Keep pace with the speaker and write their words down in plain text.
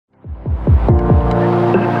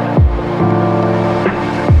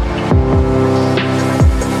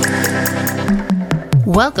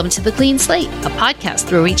Welcome to The Clean Slate, a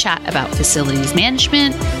podcast where we chat about facilities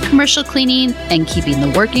management, commercial cleaning, and keeping the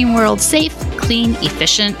working world safe, clean,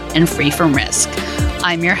 efficient, and free from risk.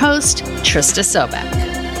 I'm your host, Trista Sobek.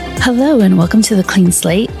 Hello, and welcome to The Clean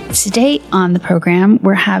Slate. Today on the program,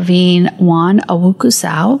 we're having Gyan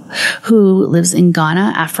Awuku-Sao, who lives in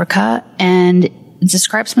Ghana, Africa, and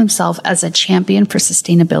describes himself as a champion for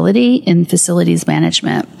sustainability in facilities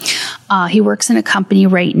management. He works in a company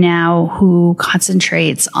right now who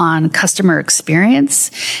concentrates on customer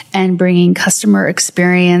experience and bringing customer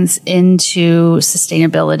experience into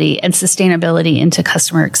sustainability and sustainability into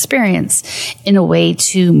customer experience in a way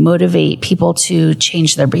to motivate people to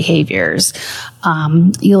change their behaviors.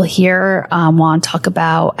 You'll hear Gyan talk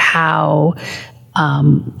about how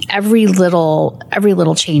every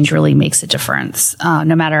little change really makes a difference.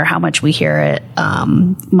 No matter how much we hear it,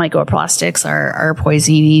 microplastics are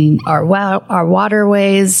poisoning our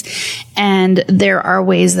waterways, and there are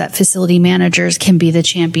ways that facility managers can be the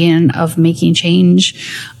champion of making change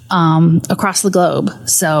across the globe.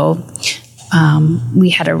 So we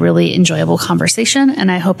had a really enjoyable conversation,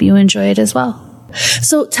 and I hope you enjoy it as well.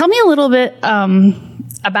 So tell me a little bit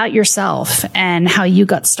about yourself and how you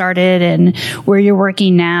got started and where you're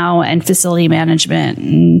working now and facility management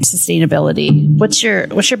and sustainability. What's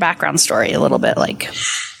your background story a little bit like?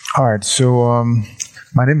 All right. So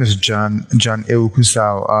my name is Gyan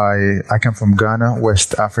Awuku-Sao. I come from Ghana,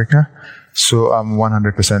 West Africa. So I'm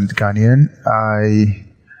 100% Ghanaian.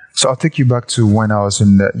 So I'll take you back to when I was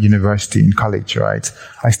in the university, in college, right?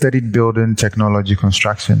 I studied building technology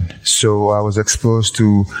construction. So I was exposed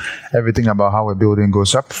to everything about how a building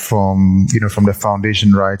goes up from the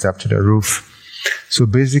foundation right up to the roof. So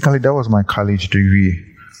basically that was my college degree.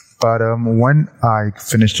 But when I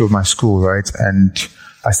finished with my school, right, and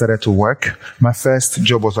I started to work, my first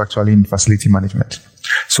job was actually in facility management.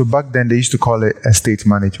 So back then they used to call it estate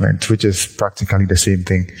management, which is practically the same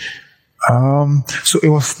thing. So it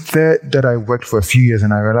was there that I worked for a few years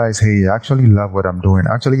and I realized, hey, I actually love what I'm doing.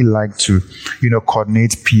 I actually like to,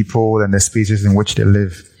 coordinate people and the spaces in which they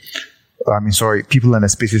live. People and the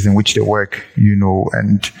spaces in which they work,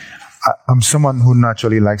 and I'm someone who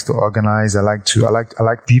naturally likes to organize. I like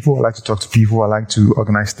people. I like to talk to people. I like to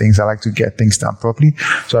organize things. I like to get things done properly.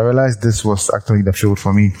 So I realized this was actually the field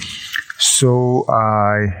for me. So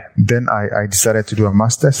I decided to do a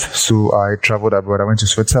master's. So I traveled abroad. I went to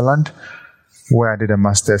Switzerland, where I did a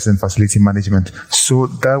master's in facility management. So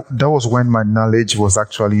that was when my knowledge was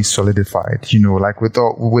actually solidified.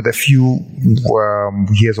 With a few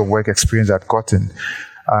years of work experience I'd gotten,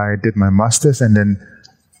 I did my master's, and then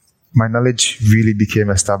my knowledge really became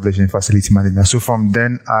established in facility management. So from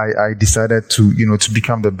then, I decided to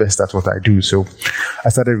become the best at what I do. So I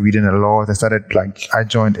started reading a lot. I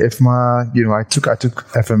joined IFMA. I took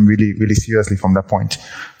FM really, really seriously from that point.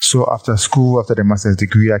 So after school, after the master's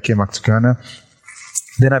degree, I came back to Ghana.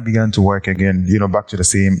 Then I began to work again, back to the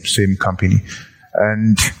same company.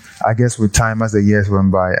 And I guess with time, as the years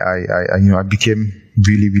went by, I became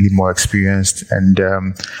really, really more experienced. And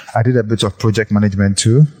I did a bit of project management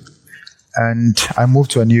too. And I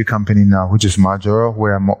moved to a new company now, which is Major,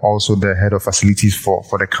 where I'm also the head of facilities for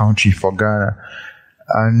the country, for Ghana.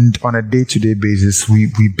 And on a day-to-day basis, we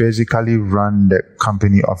basically run the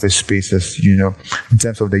company office spaces, in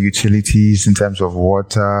terms of the utilities, in terms of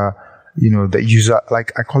water, the user,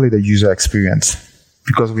 like I call it the user experience,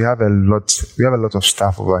 because we have a lot of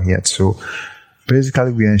staff over here. So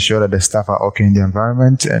basically we ensure that the staff are okay in the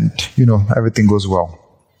environment and, everything goes well.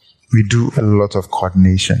 We do a lot of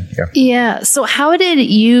coordination. Yeah. So how did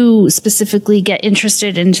you specifically get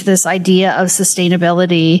interested into this idea of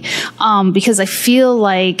sustainability? Because I feel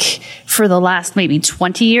like for the last maybe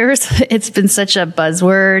 20 years, it's been such a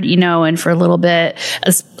buzzword, and for a little bit,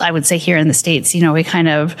 as I would say here in the States, we kind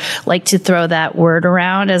of like to throw that word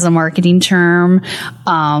around as a marketing term.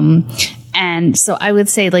 And so I would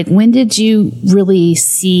say, when did you really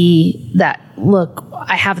see that, look,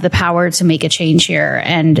 I have the power to make a change here,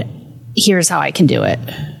 and here's how I can do it?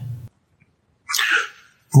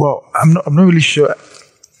 Well, I'm not really sure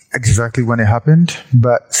exactly when it happened,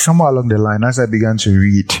 but somewhere along the line, as I began to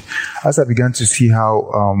read, as I began to see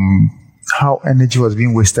how energy was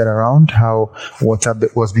being wasted around, how water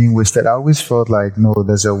was being wasted, I always felt like, no,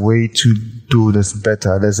 there's a way to do this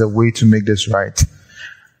better. There's a way to make this right.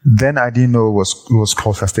 Then I didn't know it was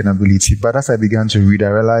called sustainability. But as I began to read, I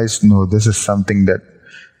realized, no, this is something that,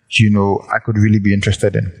 I could really be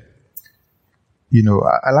interested in.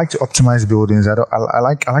 I like to optimize buildings. I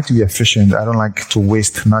like to be efficient. I don't like to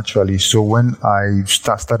waste naturally. So when I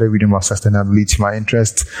started reading about sustainability, my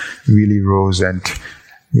interest really rose. And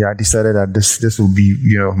I decided that this will be,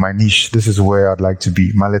 my niche. This is where I'd like to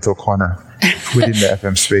be, my little corner within the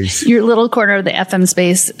FM space. Your little corner of the FM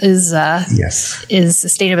space is yes, is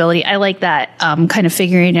sustainability. I like that, kind of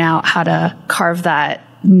figuring out how to carve that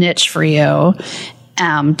niche for you,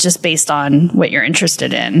 just based on what you're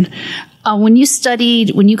interested in. When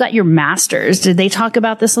you got your master's, did they talk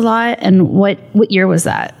about this a lot? And what year was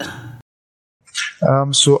that?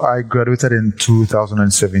 So I graduated in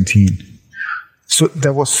 2017. So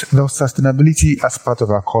there was sustainability as part of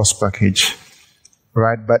our course package,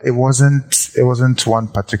 right? But it wasn't one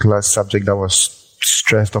particular subject that was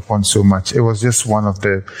stressed upon so much. It was just one of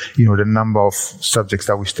the, the number of subjects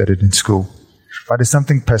that we studied in school. But it's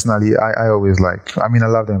something personally I always like. I mean, I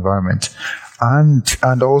love the environment.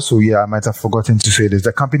 And also, I might have forgotten to say this.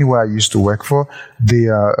 The company where I used to work for, they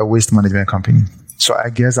are a waste management company. So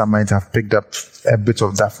I guess I might have picked up a bit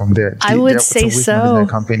of that from there. I would say so.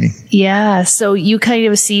 Company. Yeah. So you kind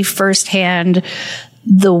of see firsthand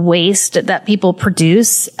the waste that people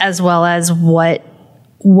produce, as well as what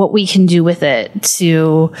we can do with it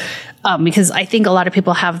to, because I think a lot of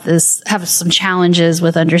people have some challenges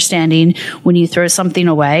with understanding when you throw something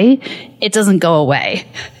away, it doesn't go away.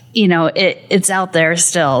 It's out there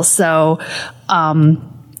still. So,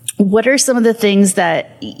 what are some of the things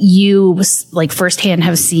that you firsthand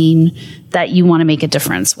have seen that you want to make a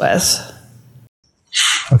difference with?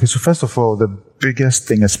 Okay, so first of all, the biggest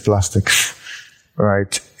thing is plastics,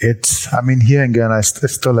 right? Here in Ghana,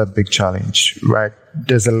 it's still a big challenge, right?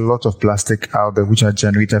 There's a lot of plastic out there which are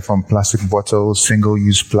generated from plastic bottles,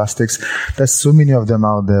 single-use plastics. There's so many of them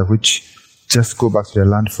out there which just go back to the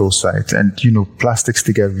landfill site. And, plastics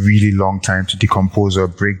take a really long time to decompose or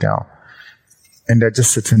break down. And they're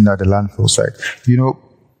just sitting at the landfill site.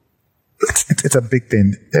 It's a big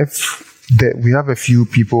thing. We have a few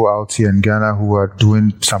people out here in Ghana who are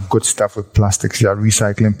doing some good stuff with plastics. They are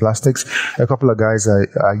recycling plastics. A couple of guys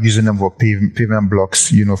are using them for pavement blocks,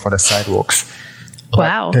 for the sidewalks.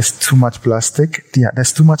 Wow. But there's too much plastic. Yeah,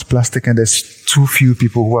 there's too much plastic and there's too few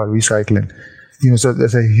people who are recycling. So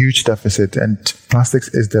there's a huge deficit, and plastics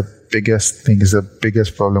is the biggest thing, is the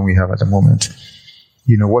biggest problem we have at the moment.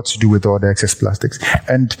 What to do with all the excess plastics.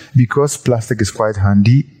 And because plastic is quite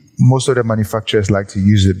handy, most of the manufacturers like to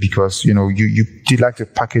use it because, you like to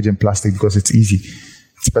package in plastic because it's easy.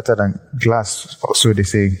 It's better than glass, so they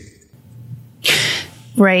say.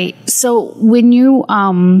 Right. So when you,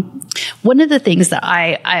 one of the things that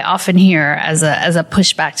I often hear as a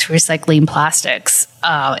pushback to recycling plastics,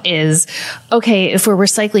 is, okay, if we're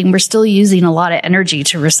recycling, we're still using a lot of energy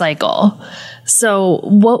to recycle. So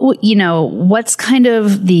what's kind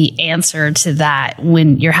of the answer to that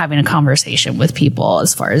when you're having a conversation with people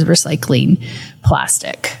as far as recycling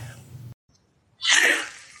plastic?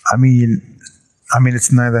 I mean,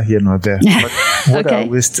 it's neither here nor there. But what okay.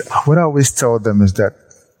 I always tell them is that,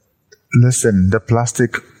 listen, the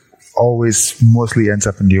plastic always mostly ends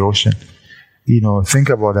up in the ocean. Think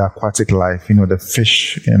about the aquatic life, the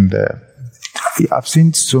fish and I've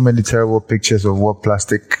seen so many terrible pictures of what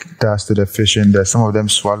plastic does to the fish in there. Some of them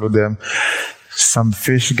swallow them. Some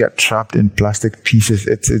fish get trapped in plastic pieces.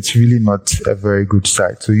 It's really not a very good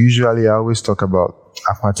sight. So usually I always talk about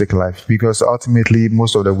aquatic life because ultimately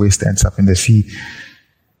most of the waste ends up in the sea.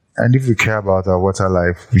 And if we care about our water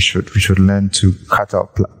life, we should learn to cut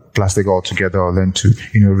out plastic altogether or learn to,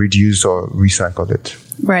 reduce or recycle it.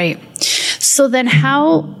 Right. So then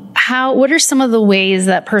what are some of the ways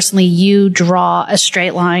that personally you draw a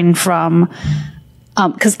straight line from,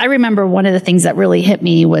 because I remember one of the things that really hit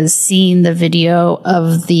me was seeing the video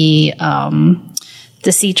of the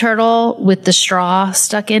sea turtle with the straw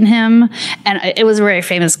stuck in him. And it was a very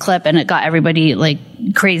famous clip and it got everybody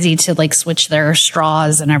crazy to switch their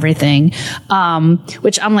straws and everything.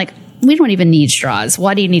 Which I'm like, we don't even need straws.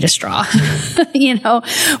 Why do you need a straw?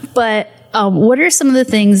 But what are some of the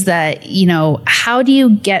things that, how do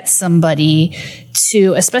you get somebody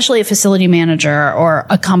to, especially a facility manager or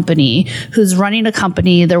a company who's running a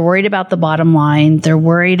company, they're worried about the bottom line. They're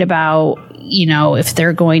worried about, if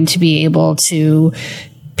they're going to be able to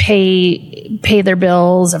pay their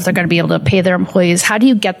bills, if they're going to be able to pay their employees. How do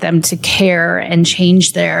you get them to care and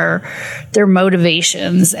change their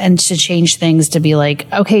motivations and to change things to be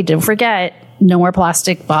like, okay, don't forget, no more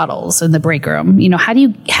plastic bottles in the break room. How do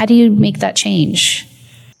you make that change?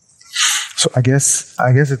 So I guess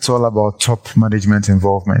it's all about top management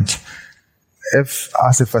involvement. If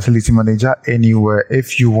as a facility manager anywhere,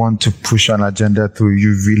 if you want to push an agenda through,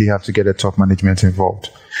 you really have to get the top management involved.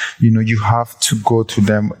 You have to go to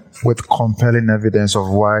them with compelling evidence of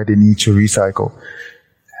why they need to recycle.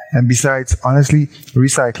 And besides, honestly,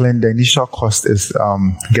 recycling, the initial cost is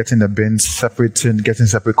getting the bins, getting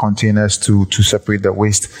separate containers to separate the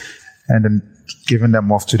waste, and then giving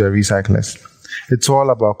them off to the recyclers. It's all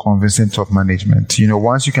about convincing top management.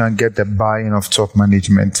 Once you can get the buy-in of top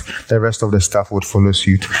management, the rest of the staff would follow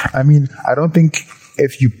suit. I mean, I don't think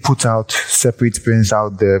if you put out separate bins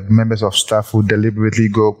out there, members of staff would deliberately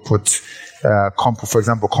go put, for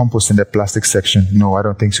example, compost in the plastic section. No, I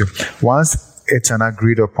don't think so. Once it's an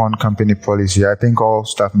agreed upon company policy, I think all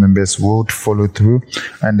staff members would follow through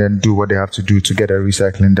and then do what they have to do to get a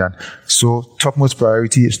recycling done. So topmost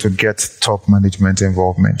priority is to get top management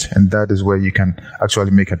involvement, and that is where you can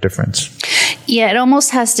actually make a difference. Yeah, it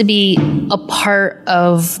almost has to be a part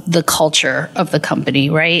of the culture of the company,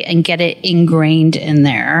 right? And get it ingrained in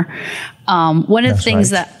there. One of the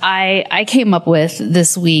things that I came up with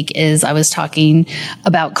this week is I was talking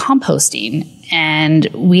about composting, and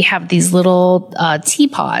we have these little tea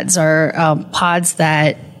pods or pods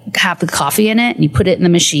that have the coffee in it, and you put it in the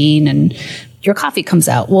machine and your coffee comes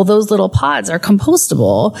out. Well, those little pods are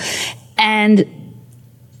compostable, and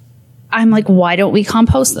I'm like, why don't we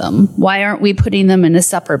compost them? Why aren't we putting them in a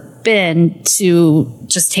separate bin to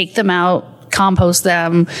just take them out, compost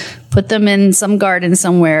them, put them in some garden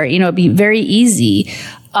somewhere? It'd be very easy.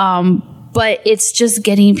 But it's just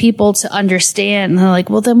getting people to understand. And they're like,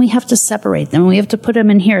 well, then we have to separate them. We have to put them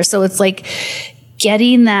in here. So it's like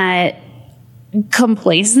getting that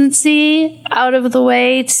complacency out of the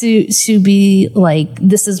way to be like,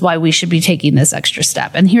 this is why we should be taking this extra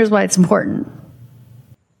step. And here's why it's important.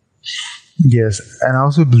 Yes. And I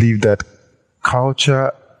also believe that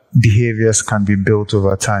culture behaviors can be built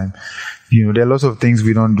over time. There are lots of things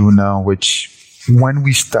we don't do now, which when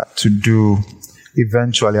we start to do,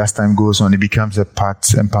 eventually as time goes on, it becomes a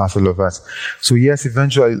part and parcel of us. So yes,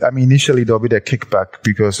 eventually, initially there'll be the kickback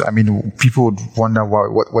because, people would wonder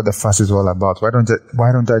what the fuss is all about. Why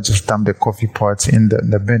don't I just dump the coffee pots in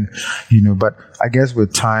the bin? But I guess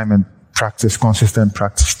with time and practice, consistent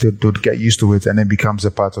practice, they'd get used to it and it becomes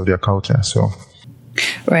a part of their culture. So.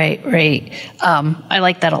 Right. I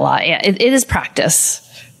like that a lot. Yeah, it is practice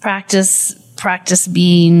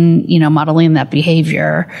being, modeling that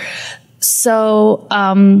behavior. So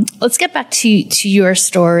let's get back to your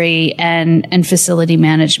story and facility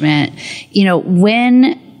management.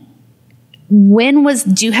 When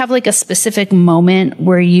do you have like a specific moment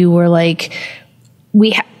where you were like,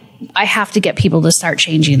 I have to get people to start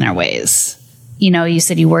changing their ways? You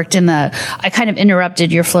said you worked I kind of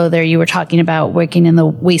interrupted your flow there. You were talking about working in the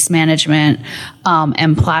waste management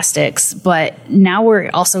and plastics, but now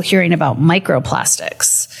we're also hearing about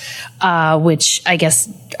microplastics, which I guess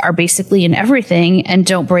are basically in everything and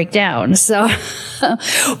don't break down. So,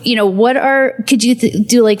 could you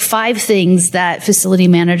do like 5 things that facility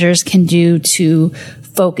managers can do to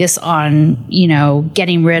focus on,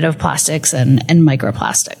 getting rid of plastics and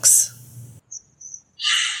microplastics?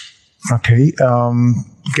 Okay.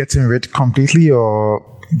 Getting rid completely or,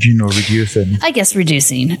 reducing? I guess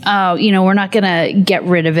reducing. We're not going to get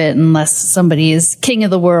rid of it unless somebody is king of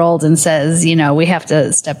the world and says, we have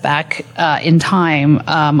to step back in time.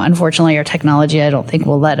 Unfortunately, our technology, I don't think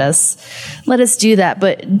will let us do that,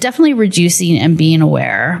 but definitely reducing and being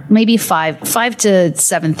aware. Maybe 5 to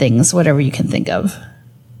 7 things, whatever you can think of.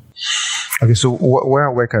 Okay. So where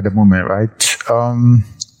I work at the moment, right?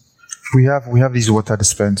 We have these water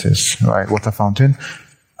dispensers, right? Water fountain.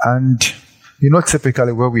 And,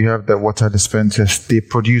 typically where we have the water dispensers, they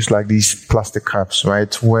produce like these plastic cups,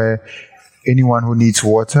 right? Where anyone who needs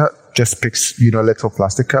water just picks, a little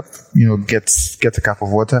plastic cup, gets a cup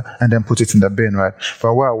of water and then puts it in the bin, right?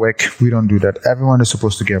 But where I work, we don't do that. Everyone is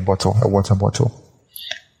supposed to get a water bottle.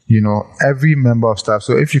 Every member of staff.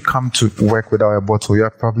 So if you come to work without a bottle, you're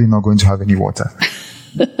probably not going to have any water.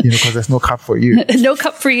 Because there's no cup for you. No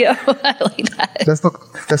cup for you. I like that.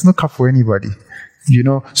 There's no cup for anybody.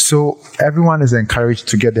 So everyone is encouraged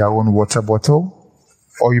to get their own water bottle,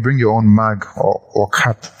 or you bring your own mug or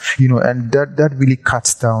cup, and that really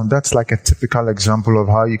cuts down. That's like a typical example of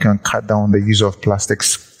how you can cut down the use of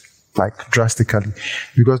plastics, like drastically,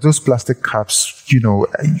 because those plastic cups,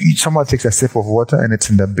 someone takes a sip of water and it's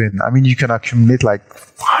in the bin. You can accumulate like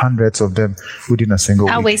hundreds of them within a single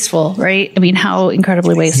week. How wasteful, right? How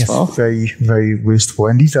incredibly wasteful. Yes, very, very wasteful.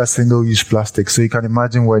 And these are single-use plastics, so you can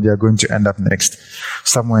imagine where they're going to end up next,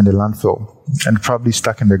 somewhere in the landfill, and probably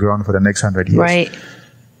stuck in the ground for the next 100 years. Right.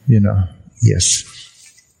 Yes.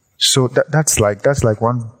 So that's like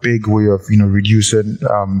one big way of reducing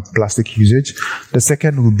plastic usage. The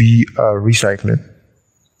second would be recycling.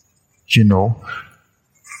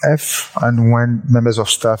 if and when members of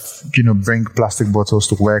staff, bring plastic bottles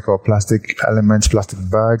to work or plastic elements, plastic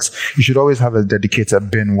bags, you should always have a dedicated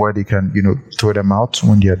bin where they can, throw them out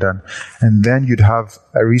when they're done. And then you'd have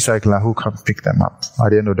a recycler who can pick them up at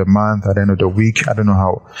the end of the month, at the end of the week. I don't know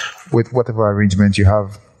how, with whatever arrangement you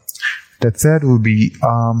have. The third will be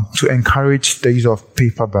to encourage the use of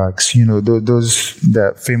paper bags,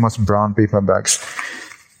 the famous brown paper bags.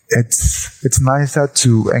 It's nicer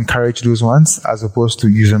to encourage those ones as opposed to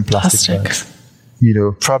using plastic bags.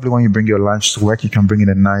 Probably when you bring your lunch to work, you can bring in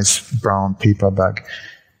a nice brown paper bag.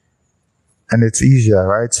 And it's easier,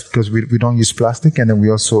 right? Because we don't use plastic, and then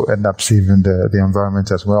we also end up saving the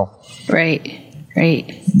environment as well. Right.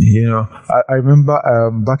 I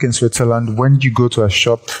remember back in Switzerland, when you go to a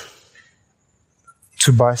shop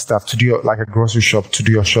to buy stuff, to do like a grocery shop, to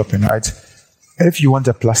do your shopping, right? If you want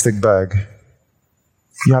a plastic bag,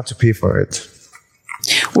 you have to pay for it.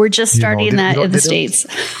 We're just starting that in the States.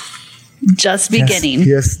 Just beginning.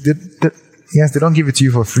 Yes, they don't give it to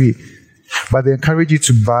you for free. But they encourage you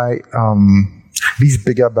to buy these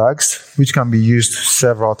bigger bags, which can be used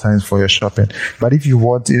several times for your shopping. But if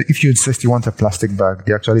you insist you want a plastic bag,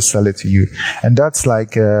 they actually sell it to you. And that's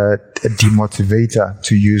like a demotivator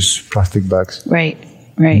to use plastic bags. Right.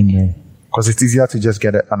 Because it's easier to just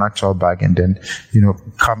get an actual bag and then,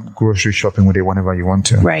 come grocery shopping with it whenever you want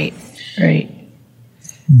to. Right.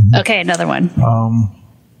 Mm-hmm. Okay, another one.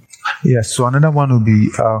 So another one will be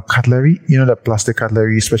cutlery. The plastic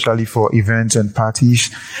cutlery, especially for events and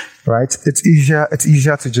parties, right? It's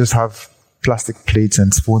easier to just have plastic plates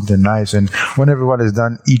and spoons and knives, and when everyone is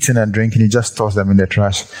done eating and drinking, you just toss them in the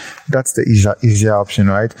trash. That's the easier option,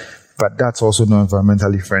 right? But that's also not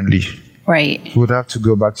environmentally friendly. Right. We would have to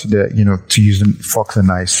go back to to using forks and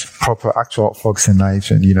knives, proper actual forks and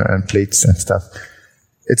knives, and and plates and stuff.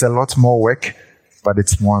 It's a lot more work, but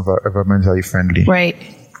it's more environmentally friendly. Right.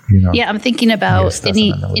 Yeah, I'm thinking about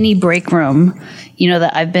any break room,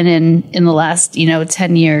 that I've been in the last,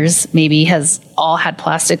 10 years, maybe has all had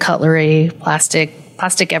plastic cutlery, plastic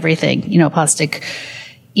everything, plastic,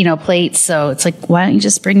 plates. So it's like, why don't you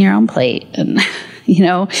just bring your own plate? And,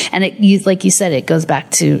 and like you said, it goes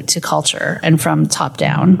back to culture and from top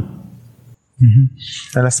down.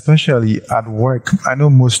 Mm-hmm. And especially at work, I know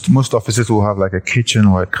most offices will have like a kitchen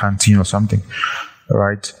or a canteen or something,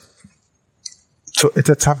 right? So it's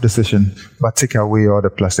a tough decision, but take away all the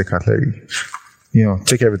plastic cutlery.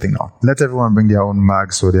 Take everything out. Let everyone bring their own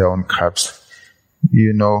mugs or their own cups,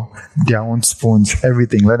 their own spoons,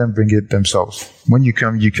 everything. Let them bring it themselves. When you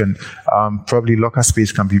come, you can probably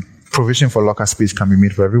provision for locker space can be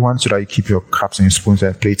made for everyone so that you keep your cups and your spoons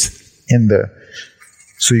and plates in there.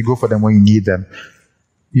 So you go for them when you need them.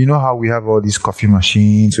 You know how we have all these coffee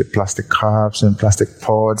machines with plastic cups and plastic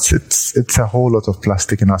pods. It's a whole lot of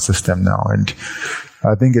plastic in our system now. And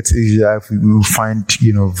I think it's easier if we will find,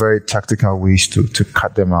 very tactical ways to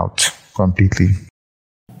cut them out completely.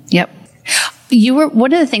 Yep.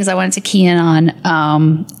 One of the things I wanted to key in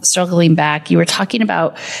on, circling back, you were talking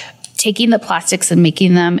about taking the plastics and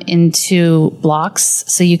making them into blocks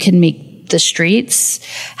so you can make the streets.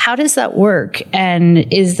 How does that work? And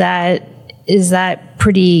is that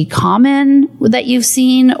pretty common that you've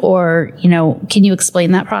seen, or, can you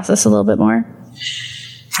explain that process a little bit more?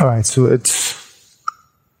 All right. So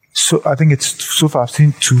I think so far I've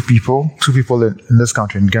seen two people in this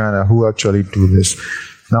country, in Ghana, who actually do this.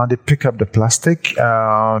 Now they pick up the plastic,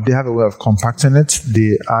 they have a way of compacting it,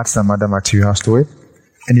 they add some other materials to it,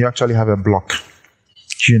 and you actually have a block,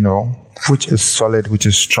 which is solid, which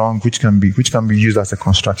is strong, which can be used as a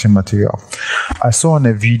construction material. I saw on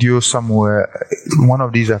a video somewhere, one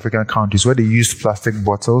of these African countries, where they used plastic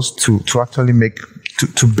bottles to actually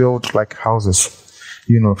to build like houses.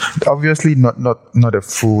 Obviously not a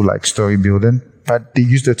full like story building, but they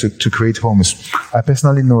used it to create homes. I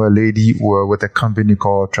personally know a lady with a company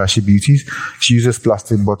called Trashy Beauties. She uses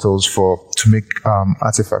plastic bottles to make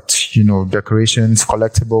artifacts, decorations,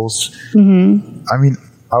 collectibles. Mm-hmm. I mean,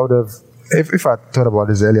 I would have, if I thought about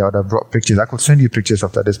this earlier, I would have brought pictures. I could send you pictures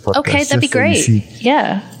after this podcast. Okay, that'd be great.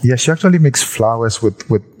 Yeah. Yeah, she actually makes flowers with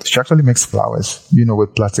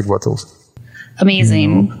plastic bottles.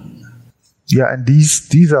 Amazing. Yeah, and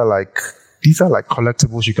these are like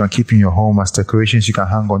collectibles you can keep in your home as decorations you can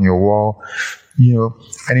hang on your wall,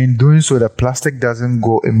 and in doing so, the plastic doesn't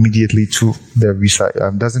go immediately to the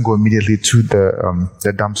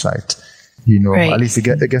the dump site. Right. At least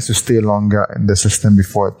it gets to stay longer in the system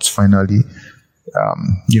before it's finally,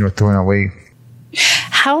 thrown away.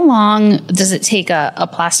 How long does it take a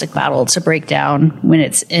plastic bottle to break down when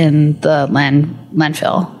it's in the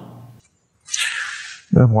landfill?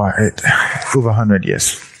 Over 100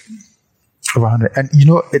 years. Over 100. And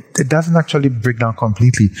it doesn't actually break down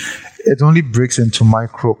completely. It only breaks into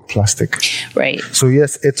microplastic. Right. So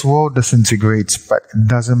yes, it will disintegrate, but it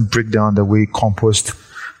doesn't break down the way compost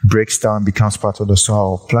breaks down, becomes part of the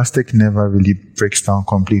soil. Plastic never really breaks down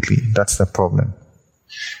completely. That's the problem.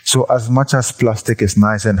 So as much as plastic is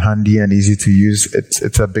nice and handy and easy to use,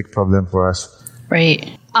 it's a big problem for us.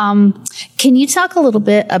 Right. Can you talk a little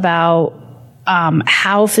bit about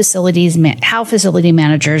how facility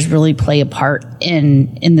managers really play a part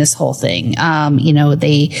in this whole thing?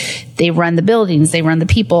 They run the buildings, they run the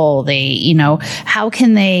people, how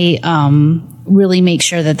can they really make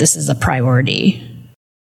sure that this is a priority?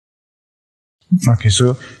 Okay,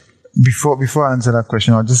 so before I answer that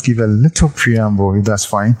question, I'll just give a little preamble, if that's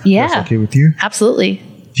fine. Yeah. That's okay with you? Absolutely.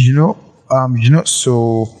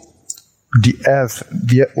 So the earth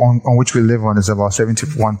on which we live on is about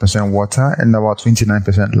 71% water and about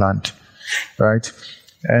 29% land, right?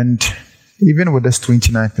 And even with this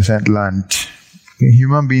 29% land,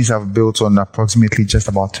 human beings have built on approximately just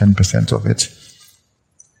about 10% of it.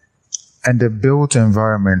 And the built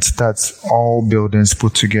environment, that's all buildings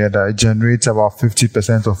put together, it generates about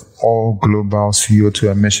 50% of all global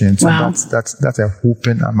CO2 emissions. Wow. And that's a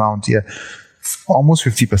whopping amount here. Almost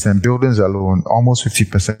 50%, buildings alone, almost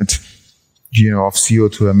 50%, of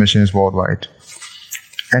CO2 emissions worldwide.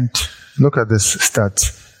 And look at this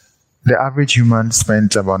stat. The average human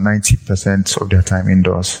spends about 90% of their time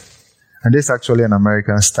indoors. And this is actually an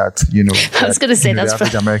American stat, I was going to say that's the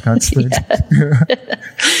average American spends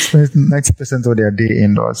 90% of their day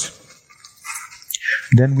indoors.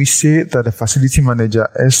 Then we say that the facility manager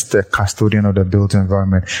is the custodian of the built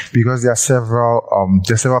environment, because there are several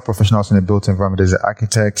professionals in the built environment. There's the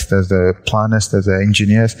architects, there's the planners, there's the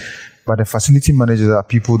engineers, but the facility managers are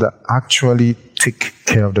people that actually take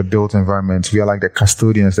care of the built environment. We are like the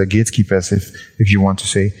custodians, the gatekeepers, if you want to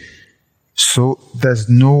say. So there's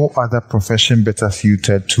no other profession better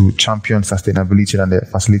suited to champion sustainability than the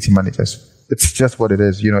facility managers. It's just what it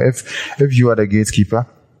is. If you are the gatekeeper,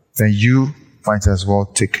 then you might as well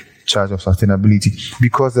take charge of sustainability,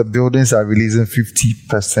 because the buildings are releasing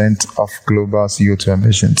 50% of global CO2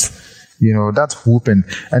 emissions. That's whooping.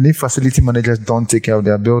 And if facility managers don't take care of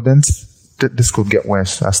their buildings, this could get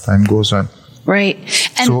worse as time goes on. Right.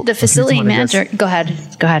 And so the facility manager, go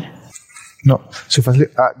ahead. No, so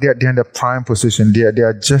they're in the prime position. They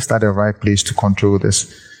are just at the right place to control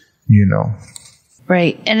this,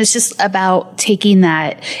 Right. And it's just about taking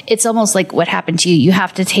that. It's almost like what happened to you. You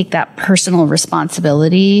have to take that personal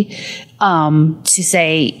responsibility to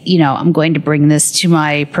say, I'm going to bring this to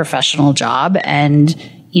my professional job and,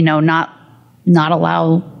 not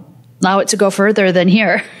allow it to go further than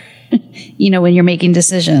here, when you're making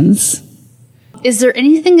decisions. Is there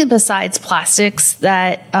anything besides plastics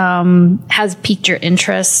that has piqued your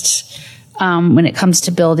interest when it comes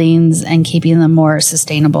to buildings and keeping them more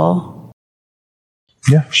sustainable?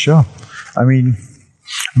 Yeah, sure. I mean,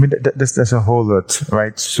 there's a whole lot,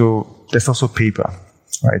 right? So there's also paper,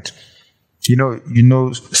 right?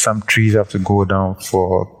 Some trees have to go down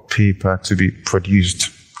for paper to be produced.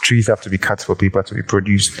 Trees have to be cut for paper to be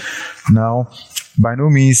produced. Now, by no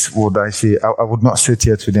means would I say, I would not sit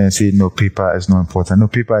here today and say, no, paper is not important. No,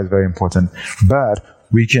 paper is very important. But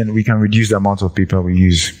we can reduce the amount of paper we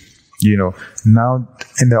use. Now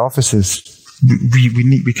in the offices,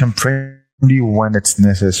 we can print only when it's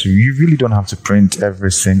necessary. You really don't have to print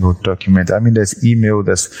every single document. There's email,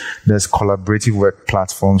 there's collaborative work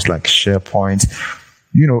platforms like SharePoint.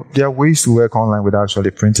 There are ways to work online without actually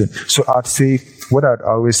printing. So I'd say, what I'd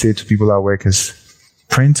always say to people at work is,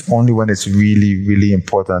 print only when it's really, really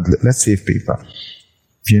important. Let's save paper.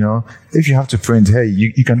 If you have to print, hey,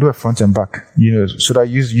 you can do a front and back, so that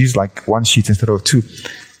use like one sheet instead of two.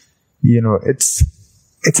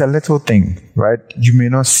 It's a little thing, right? You may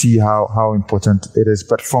not see how important it is,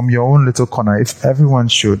 but from your own little corner, if everyone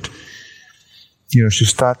should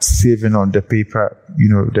start saving on the paper,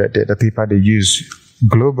 the paper they use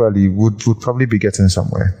globally would probably be getting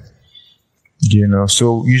somewhere.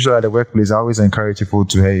 So usually at the workplace, I always encourage people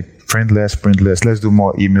to, hey, print less. Let's do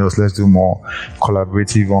more emails. Let's do more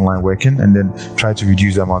collaborative online working, and then try to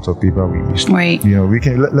reduce the amount of paper we use. Right.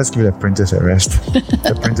 Let's give the printers a rest.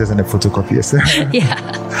 The printers and the photocopiers. Yeah.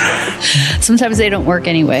 Sometimes they don't work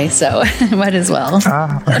anyway, so might as well.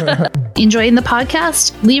 Enjoying the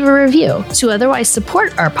podcast? Leave a review. To otherwise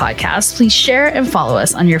support our podcast, please share and follow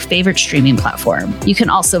us on your favorite streaming platform. You can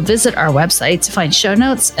also visit our website to find show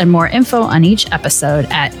notes and more info on each episode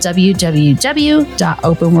at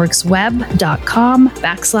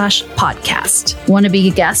www.openworksweb.com/podcast. Want to be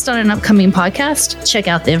a guest on an upcoming podcast? Check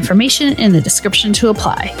out the information in the description to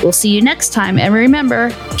apply. We'll see you next time, and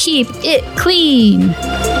remember, keep it clean.